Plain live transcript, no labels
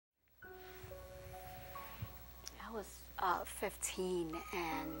15,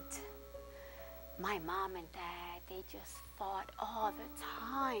 and my mom and dad, they just fought all the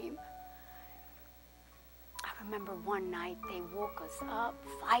time. I remember one night they woke us up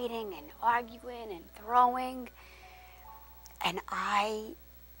fighting and arguing and throwing, and I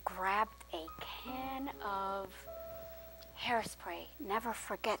grabbed a can of hairspray, never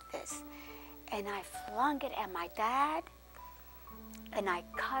forget this, and I flung it at my dad, and I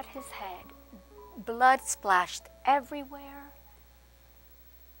cut his head. Blood splashed everywhere.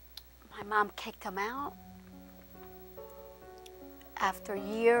 My mom kicked him out after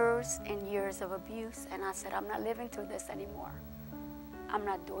years and years of abuse, and I said, I'm not living through this anymore. I'm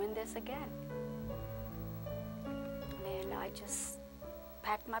not doing this again. And I just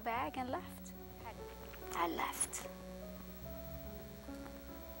packed my bag and left. I left.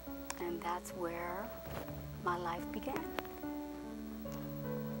 And that's where my life began.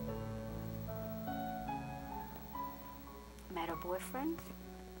 Met a boyfriend.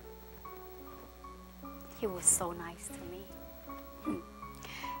 He was so nice to me.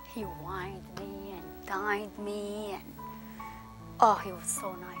 He wined me and dined me, and oh, he was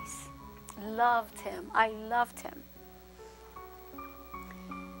so nice. Loved him. I loved him.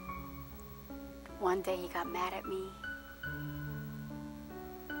 One day he got mad at me,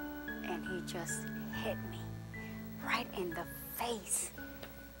 and he just hit me right in the face.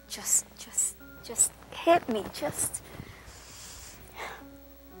 Just hit me.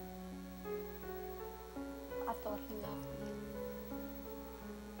 I thought he loved me.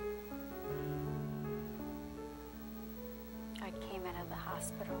 I came out of the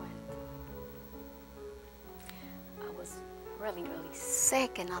hospital and I was really, really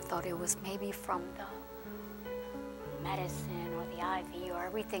sick, and I thought it was maybe from the medicine or the IV or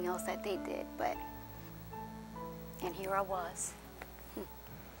everything else that they did, and here I was,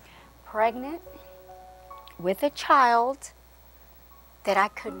 pregnant with a child that I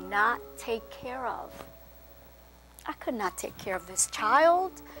could not take care of. I could not take care of this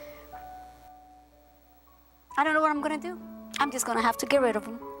child. I don't know what I'm going to do. I'm just going to have to get rid of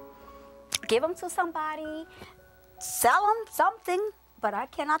him. Give him to somebody, sell him something, but I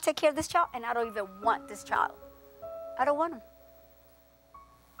cannot take care of this child, and I don't even want this child. I don't want him.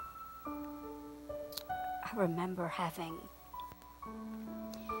 I remember having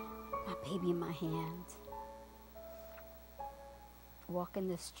my baby in my hand, walking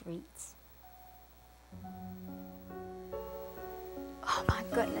the streets. Oh my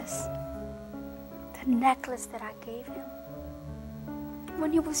goodness, the necklace that I gave him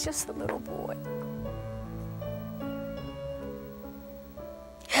when he was just a little boy.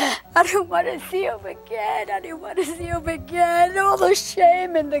 I didn't want to see him again. I didn't want to see him again. All the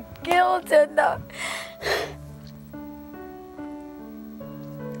shame and the guilt and the...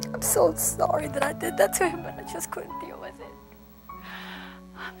 I'm so sorry that I did that to him, but I just couldn't deal with it.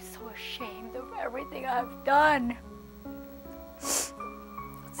 I'm so ashamed of everything I've done.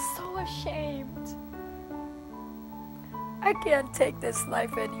 So ashamed. I can't take this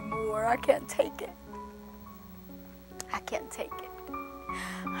life anymore. I can't take it. I can't take it.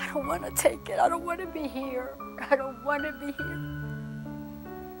 I don't want to take it. I don't want to be here. I don't want to be here.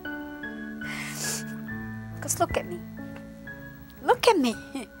 Because look at me. Look at me.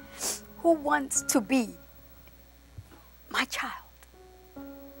 Who wants to be my child?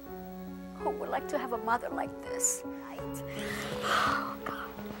 Who would like to have a mother like this? Right? Oh, God.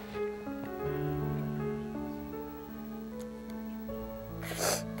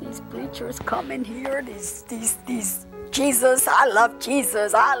 These preachers come in here, these Jesus, I love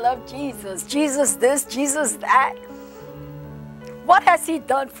Jesus, I love Jesus, Jesus this, Jesus that. What has he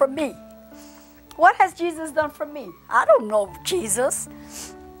done for me? What has Jesus done for me? I don't know Jesus.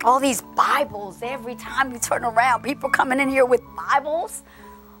 All these Bibles, every time you turn around, people coming in here with Bibles.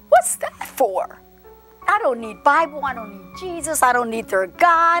 What's that for? I don't need Bible, I don't need Jesus, I don't need their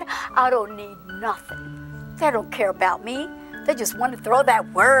God, I don't need nothing. They don't care about me. They just want to throw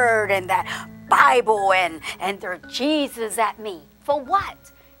that word and that Bible and their Jesus at me. For what?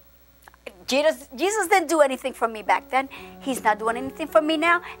 Jesus didn't do anything for me back then. He's not doing anything for me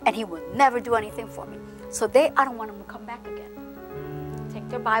now, and he will never do anything for me. So I don't want them to come back again. Take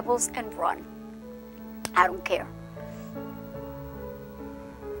their Bibles and run. I don't care.